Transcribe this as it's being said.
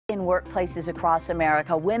In workplaces across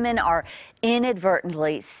America, women are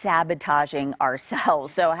inadvertently sabotaging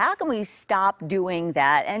ourselves. So how can we stop doing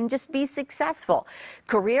that and just be successful?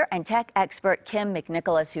 Career and tech expert Kim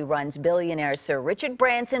McNicholas, who runs billionaire Sir Richard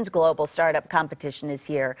Branson's global startup competition, is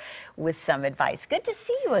here with some advice. Good to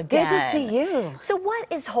see you again. Good to see you. So what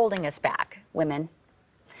is holding us back? Women.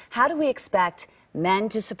 How do we expect men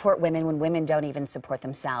to support women when women don't even support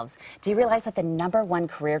themselves? Do you realize that the #1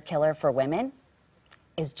 career killer for women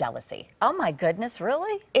is jealousy? Oh my goodness,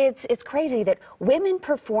 really? It's crazy that women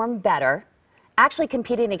perform better actually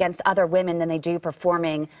competing against other women than they do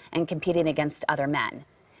performing and competing against other men.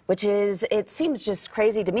 Which is, it seems just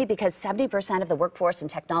crazy to me because 70% of the workforce in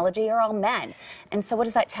technology are all men. And so what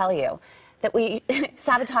does that tell you? That we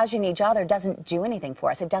sabotaging each other doesn't do anything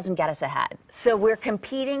for us. It doesn't get us ahead. So we're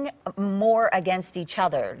competing more against each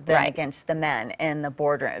other than against the men in the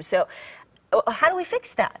boardroom. So how do we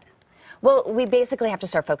fix that? Well, we basically have to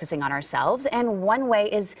start focusing on ourselves, and one way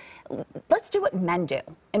is let's do what men do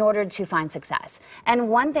in order to find success. And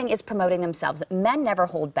one thing is promoting themselves. Men never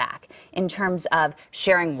hold back in terms of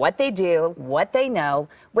sharing what they do, what they know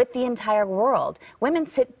with the entire world. Women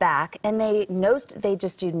sit back and they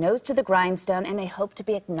just do nose to the grindstone, and they hope to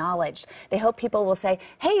be acknowledged. They hope people will say,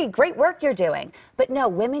 "Hey, great work you're doing." But no,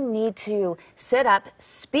 women need to sit up,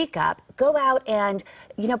 speak up, go out and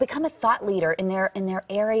become a thought leader in their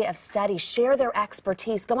area of study, share their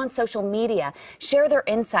expertise, go on social media, share their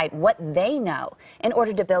insight, what they know, in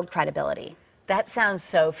order to build credibility. That sounds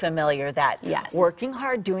so familiar, that yes. Working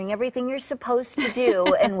hard, doing everything you're supposed to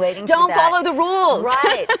do, and waiting Don't for that. follow the rules.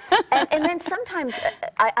 Right. and then sometimes,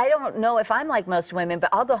 I don't know if I'm like most women, but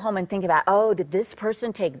I'll go home and think about, oh, did this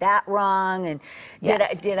person take that wrong? And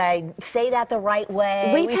did I say that the right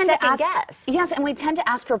way? We tend to ask, guess. Yes, and we tend to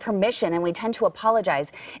ask for permission, and we tend to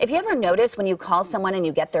apologize. If you ever notice when you call someone and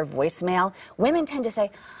you get their voicemail, women tend to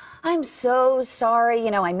say, "I'm so sorry,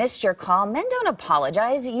 I missed your call." Men don't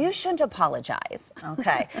apologize. You shouldn't apologize.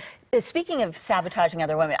 Okay. Speaking of sabotaging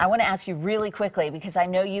other women, I want to ask you really quickly, because I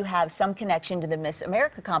know you have some connection to the Miss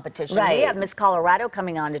America competition. Right. We have Miss Colorado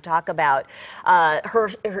coming on to talk about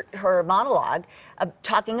her monologue,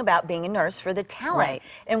 talking about being a nurse for the talent. Right.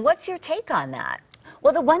 And what's your take on that?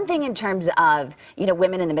 Well, the one thing in terms of,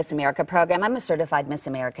 women in the Miss America program, I'm a certified Miss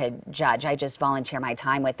America judge. I just volunteer my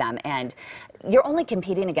time with them. And you're only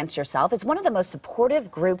competing against yourself. It's one of the most supportive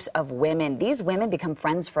groups of women. These women become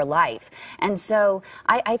friends for life. And so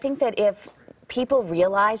I think that if people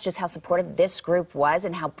realize just how supportive this group was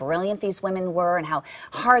and how brilliant these women were and how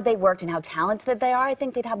hard they worked and how talented they are, I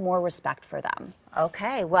think they'd have more respect for them.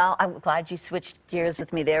 Okay, well, I'm glad you switched gears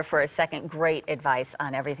with me there for a second. Great advice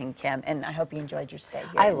on everything, Kim, and I hope you enjoyed your stay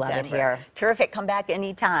here. I love it here. Terrific. Come back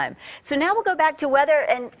anytime. So now we'll go back to weather,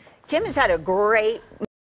 and Kim has had a great